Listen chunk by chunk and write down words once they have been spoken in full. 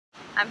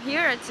I'm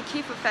here at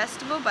Zakifo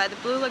Festival by the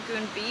Blue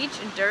Lagoon Beach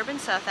in Durban,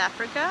 South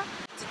Africa.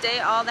 Today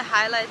all the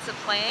highlights are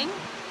playing.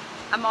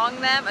 Among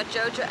them are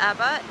JoJo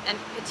Abot and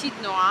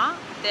Petite Noir.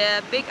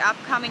 They're big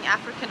upcoming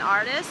African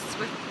artists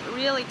with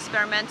really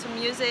experimental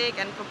music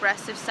and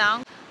progressive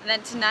sound. And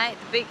then tonight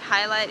the big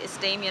highlight is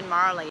Damian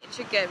Marley. It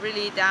should get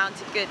really down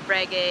to good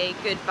reggae,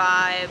 good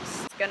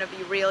vibes. It's gonna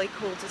be really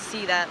cool to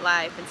see that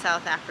live in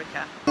South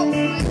Africa.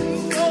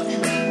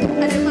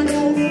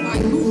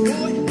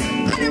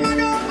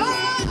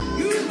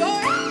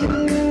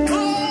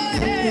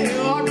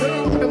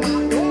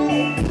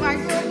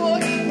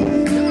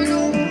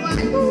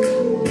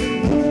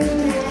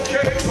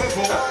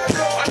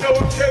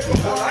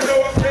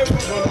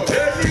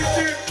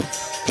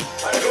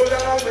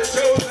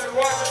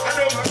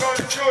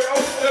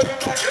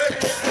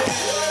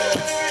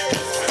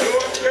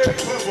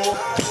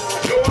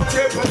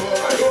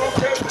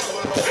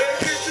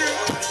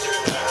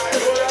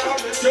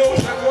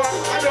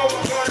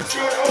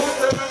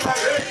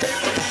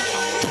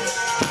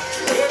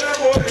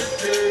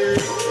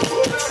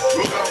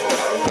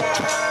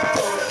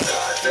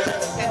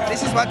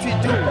 This is what we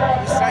do.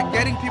 It's like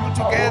getting people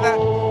together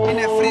in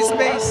a free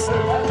space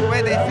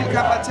where they feel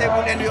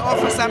comfortable, and we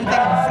offer something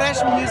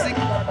fresh music,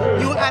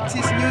 new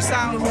artists, new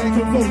sounds.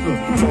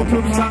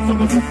 Short-term shots on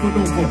the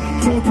supernova.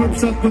 Short-term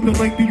shots with the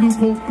lengthy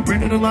loophole.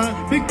 Ran in the line,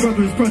 Big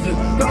Brother is present.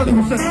 The other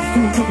receptions to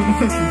another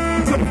reception.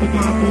 Wonderful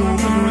blindfold,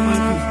 numbering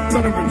lenses.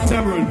 Stuttering,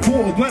 stammering,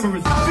 full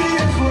glamorous.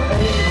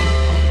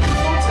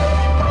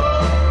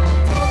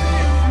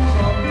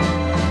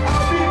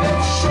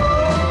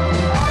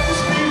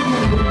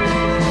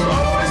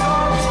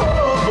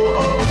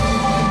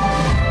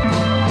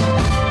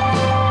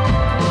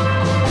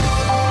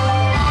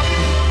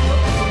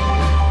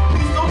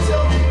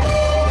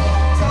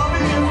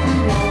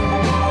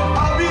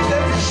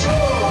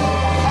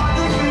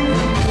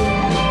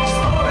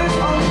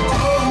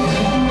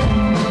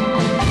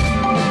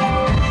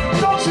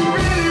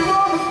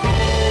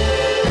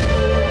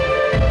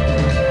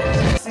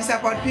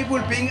 About people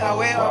being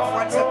aware of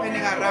what's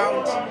happening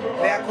around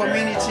their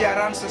community,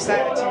 around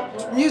society.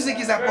 Music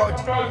is about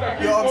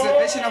your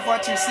observation of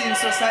what you see in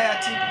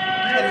society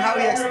and how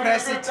you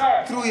express it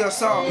through your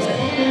songs.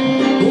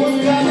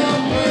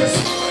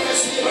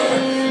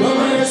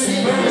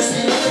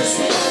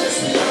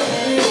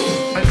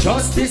 And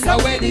justice are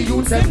where the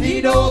youths them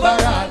need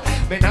overall.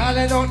 Me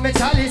nailing on me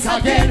chalice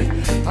again.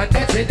 And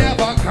that she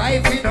never cry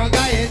for no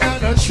guy in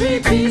no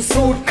three-piece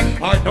suit.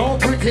 Or no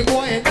pretty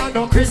boy in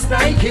no Chris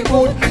Nike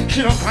boot.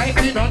 She don't cry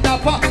for no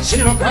dapper. She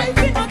don't cry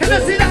for no... Can I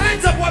see the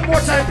hands up one more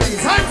time,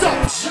 please? Hands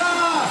up!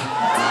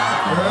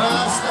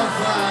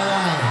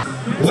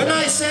 Rastafari. When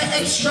I say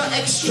extra,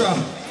 extra,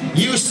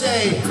 you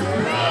say... Read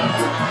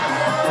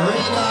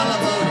all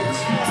about it.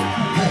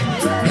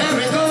 Here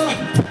we go.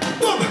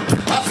 Boom.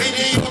 I feel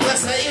the youth are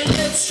saying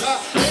extra,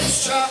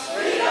 extra.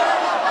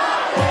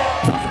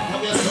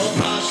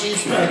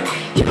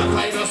 You can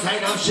find no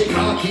sign of she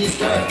khaki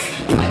skirt.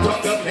 I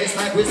got the place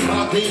like with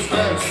sparkly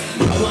skirts.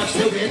 I watch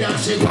the way that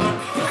she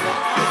want.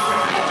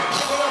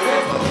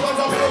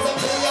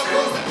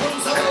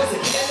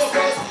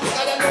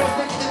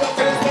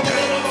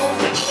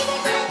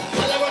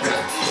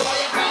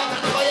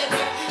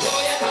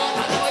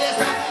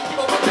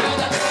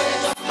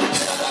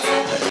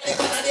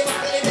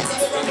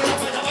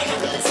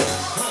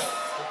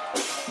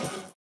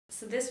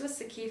 So this was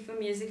Zakifo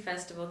Music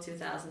Festival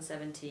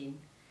 2017.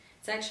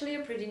 It's actually a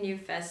pretty new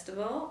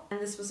festival, and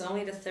this was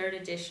only the 3rd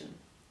edition.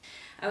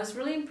 I was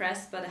really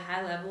impressed by the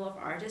high level of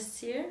artists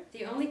here.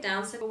 The only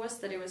downside was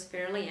that it was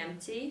fairly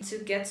empty. To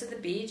get to the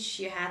beach,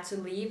 you had to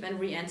leave and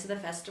re-enter the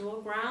festival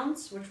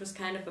grounds, which was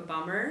kind of a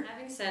bummer.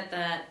 Having said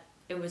that,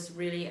 it was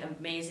really an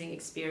amazing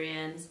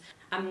experience.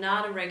 I'm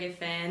not a reggae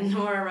fan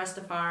nor a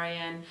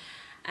Rastafarian,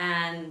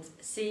 and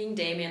seeing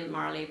Damian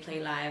Marley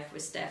play live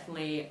was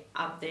definitely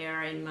up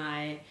there in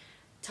my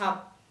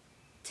top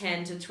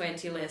 10 to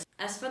 20 list.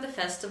 As for the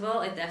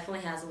festival, it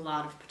definitely has a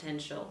lot of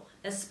potential,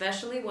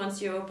 especially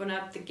once you open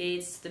up the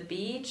gates to the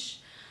beach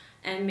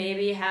and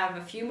maybe have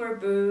a few more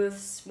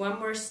booths, one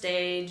more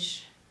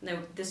stage. No,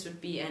 this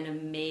would be an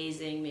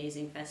amazing,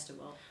 amazing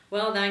festival.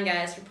 Well done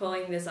guys for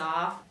pulling this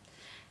off.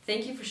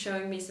 Thank you for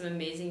showing me some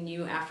amazing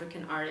new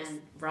African artists.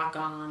 Rock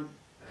on.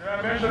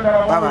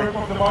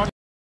 Bye-bye.